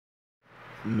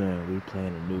Man, we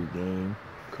playing a new game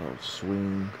called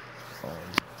Swing. Um,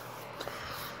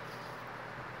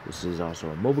 this is also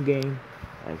a mobile game.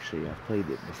 Actually, I've played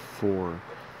it before.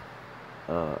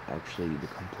 Actually, the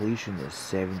completion is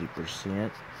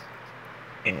 70%,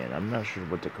 and I'm not sure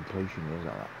what the completion is.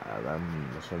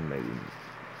 I'm assuming maybe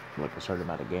like a certain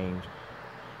amount of games.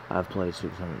 I've played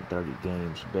 630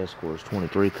 games. Best score is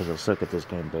 23 because I suck at this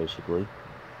game basically.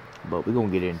 But we're gonna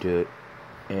get into it,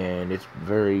 and it's a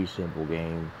very simple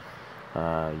game.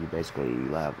 You basically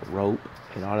have a rope.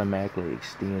 It automatically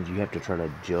extends. You have to try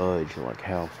to judge like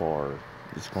how far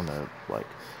it's gonna like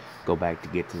go back to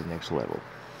get to the next level.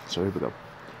 So here we go.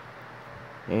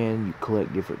 And you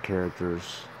collect different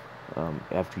characters.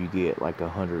 After you get like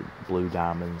 100 blue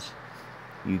diamonds,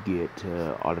 you get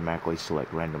to automatically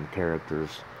select random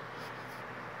characters.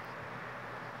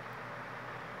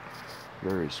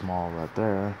 Very small right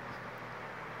there.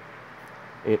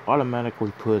 It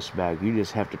automatically puts back. You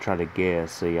just have to try to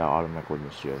guess. See, I automatically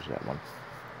misjudged that one.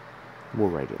 We'll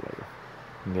rate it later.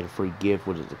 You get a free gift,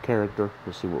 which is a character.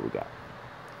 Let's see what we got.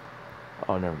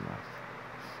 Oh, never mind.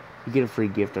 You get a free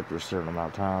gift after a certain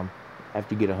amount of time.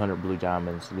 After you get 100 blue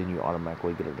diamonds, then you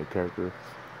automatically get a new character.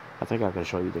 I think I can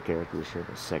show you the characters here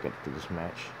in a second after this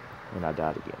match. And I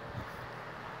died again.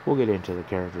 We'll get into the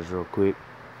characters real quick.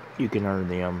 You can earn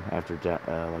them after,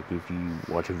 like if you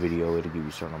watch a video, it'll give you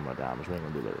a certain amount of diamonds. We ain't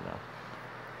gonna do that right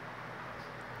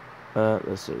now.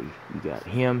 Let's see. You got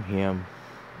him.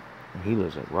 He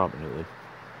looks like Robin Hood.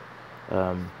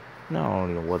 No, I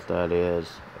don't know what that is.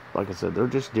 Like I said, they're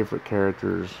just different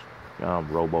characters.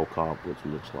 RoboCop, which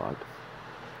looks like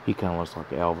he kind of looks like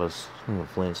Elvis from the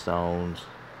Flintstones.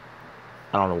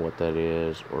 I don't know what that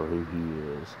is or who he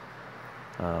is.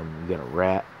 You got a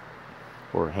rat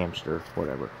or a hamster,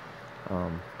 whatever.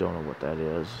 Don't know what that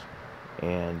is.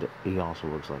 And he also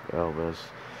looks like Elvis.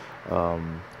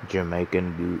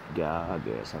 Jamaican guy, I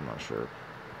guess. I'm not sure.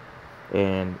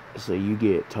 And so you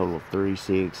get a total of 3,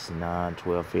 6, 9,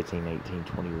 12, 15, 18,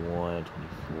 21, 24,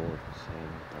 27,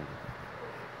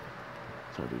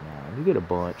 30, 39. You get a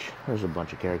bunch. There's a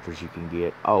bunch of characters you can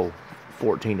get. Oh,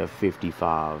 14 of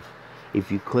 55.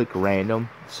 If you click random,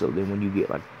 so then when you get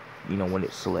like, when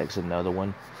it selects another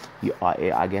one,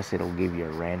 I guess it'll give you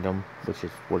a random, which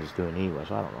is what it's doing anyway,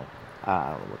 so I don't know. I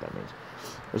don't know what that means.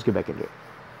 Let's get back into it.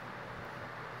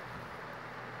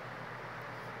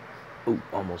 Oh,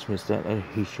 almost missed that.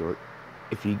 He's short.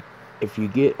 If you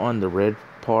get on the red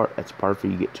part, that's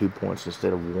perfect. You get 2 points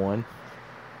instead of 1.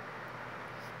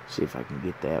 See if I can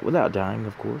get that without dying,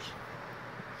 of course.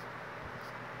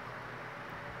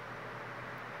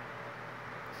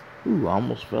 Ooh, I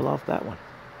almost fell off that one.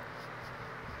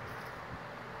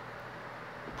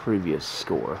 Previous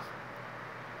score.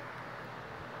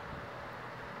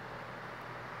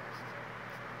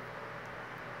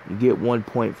 You get 1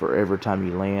 point for every time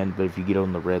you land, but if you get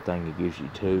on the red thing, it gives you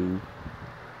 2.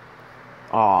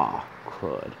 Ah,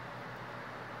 crud.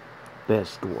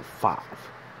 Best score 5.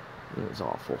 It was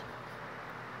awful.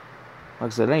 Like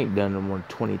I said, I ain't done no more than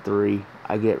 23.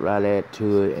 I get right at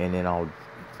to it, and then I'll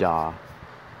die.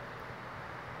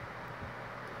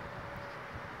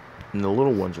 And the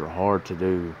little ones are hard to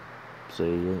do.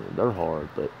 See, they're hard,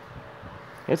 but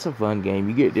it's a fun game.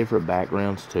 You get different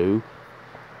backgrounds, too.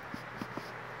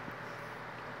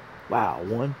 Wow,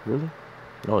 1? Really?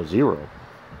 No, 0.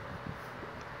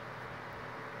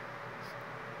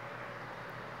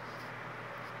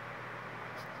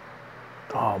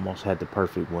 Oh, almost had the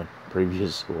perfect one.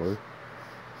 Previous score.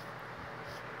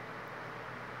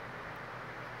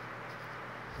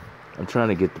 I'm trying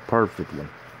to get the perfect one.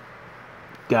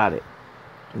 Got it.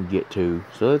 And get 2.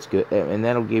 So that's good. And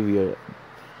that'll give you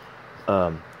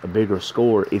a bigger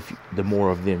score if the more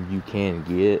of them you can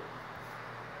get.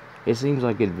 It seems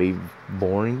like it'd be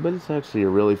boring, but it's actually a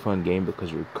really fun game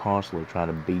because you're constantly trying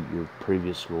to beat your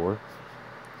previous score.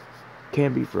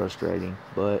 Can be frustrating,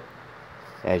 but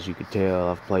as you can tell,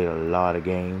 I've played a lot of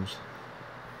games.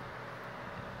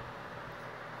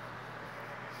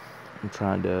 I'm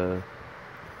trying to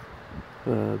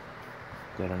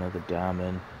got another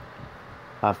diamond.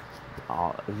 If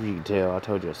you can tell, I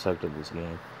told you I sucked at this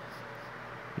game.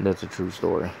 That's a true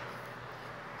story.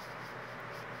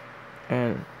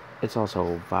 And it's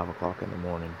also 5 o'clock in the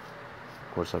morning.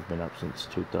 Of course, I've been up since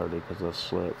 2:30 because I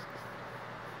slept.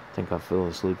 I think I fell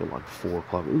asleep at like 4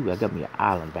 o'clock. Ooh, that got me an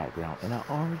island background. And I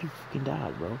already freaking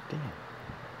died, bro. Damn.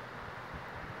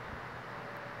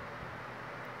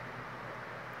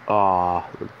 Ah,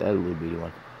 look, that little bitty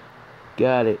one.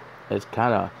 Got it. It's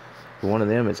kind of, one of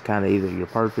them, it's kind of either you're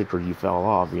perfect or you fell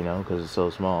off, because it's so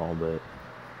small, but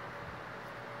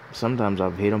sometimes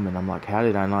I've hit them and I'm like, how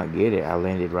did I not get it? I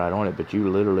landed right on it, but you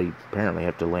literally apparently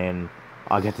have to land.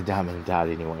 I got the diamond and died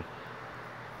anyway.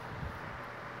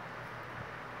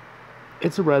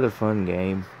 It's a rather fun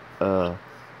game.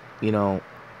 You know,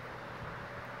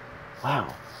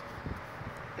 wow.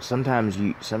 Sometimes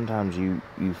you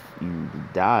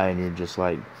die and you're just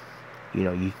like,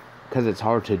 because it's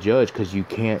hard to judge because you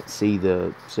can't see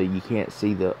the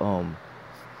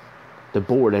the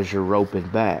board as you're roping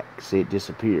back. See, it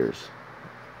disappears.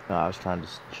 No, I was trying to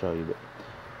show you, but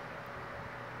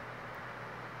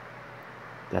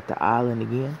got the island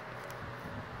again.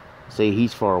 See,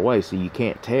 he's far away, so you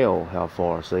can't tell how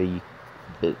far. So you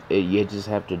just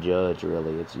have to judge.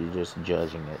 Really, you're just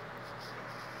judging it.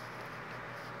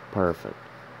 Perfect.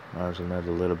 There's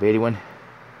another little bitty one,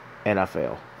 and I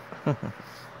fell.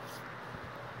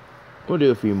 We'll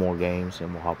do a few more games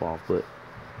and we'll hop off, but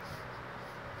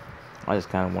I just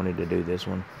kind of wanted to do this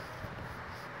one.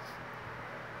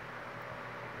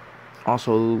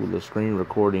 Also, the screen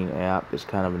recording app is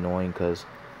kind of annoying because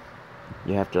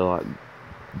you have to like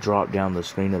drop down the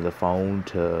screen of the phone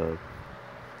to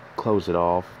close it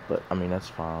off, but I mean that's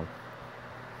fine.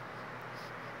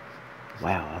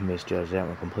 Wow, I misjudged that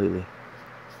one completely.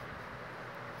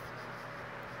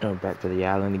 Oh, back to the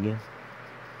island again.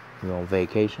 We're on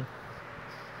vacation.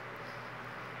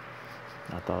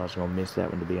 I thought I was gonna miss that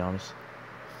one, to be honest.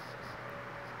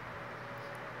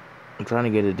 I'm trying to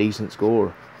get a decent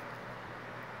score.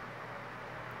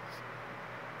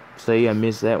 See, I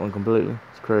missed that one completely.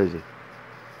 It's crazy.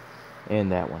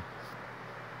 And that one.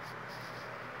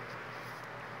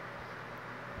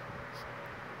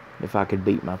 If I could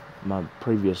beat my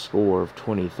previous score of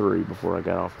 23 before I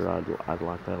got off here, I'd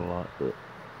like that a lot. But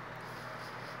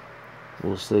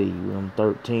we'll see. We're on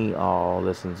 13. Oh,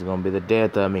 this one's gonna be the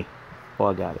death of me. Oh,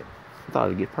 I got it. I thought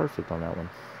I'd get perfect on that one.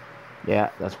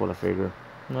 Yeah, that's what I figured.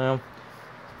 Well,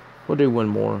 we'll do one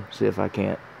more. See if I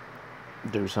can't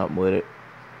do something with it.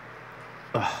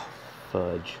 Ugh,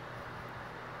 fudge.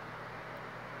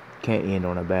 Can't end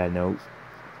on a bad note.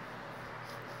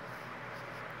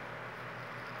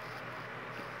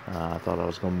 I thought I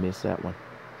was going to miss that one.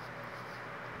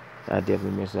 I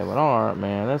definitely missed that one. Alright,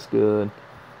 man. That's good.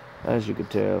 As you could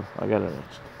tell, I got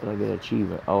an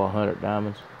achievement. Oh, 100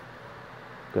 diamonds.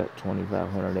 Got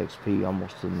 2,500 XP,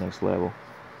 almost to the next level.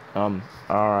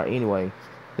 Alright, anyway.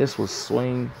 This was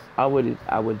Swing. I would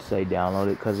say download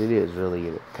it because it is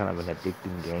really kind of an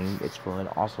addicting game. It's fun.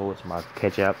 Also, it's my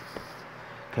Ketchup.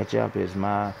 Ketchup is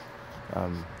my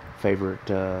favorite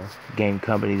game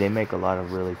company. They make a lot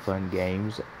of really fun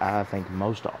games. I think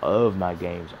most of my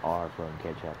games are from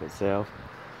Ketchup itself.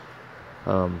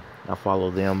 I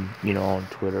follow them, on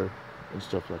Twitter and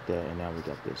stuff like that. And now we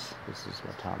got this. This is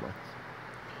my timer.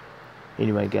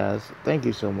 Anyway, guys, thank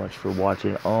you so much for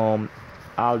watching.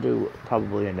 I'll do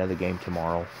probably another game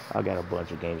tomorrow. I got a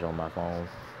bunch of games on my phone.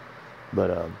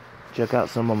 But check out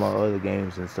some of my other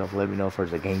games and stuff. Let me know if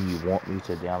there's a game you want me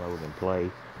to download and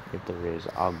play. If there is,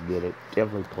 I'll get it.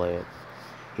 Definitely play it.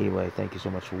 Anyway, thank you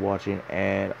so much for watching,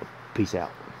 and peace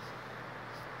out.